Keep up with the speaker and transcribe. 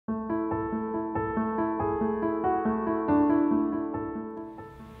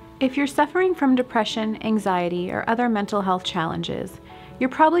If you're suffering from depression, anxiety, or other mental health challenges, you're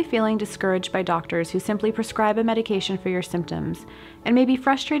probably feeling discouraged by doctors who simply prescribe a medication for your symptoms and may be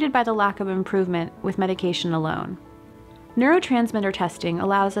frustrated by the lack of improvement with medication alone. Neurotransmitter testing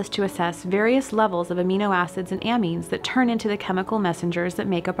allows us to assess various levels of amino acids and amines that turn into the chemical messengers that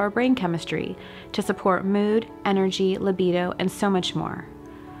make up our brain chemistry to support mood, energy, libido, and so much more.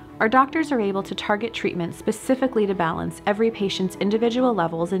 Our doctors are able to target treatment specifically to balance every patient's individual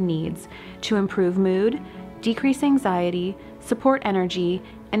levels and needs to improve mood, decrease anxiety, support energy,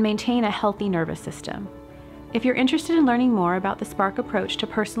 and maintain a healthy nervous system. If you're interested in learning more about the Spark approach to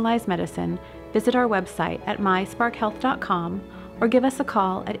personalized medicine, visit our website at mysparkhealth.com or give us a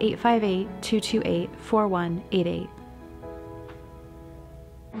call at 858-228-4188.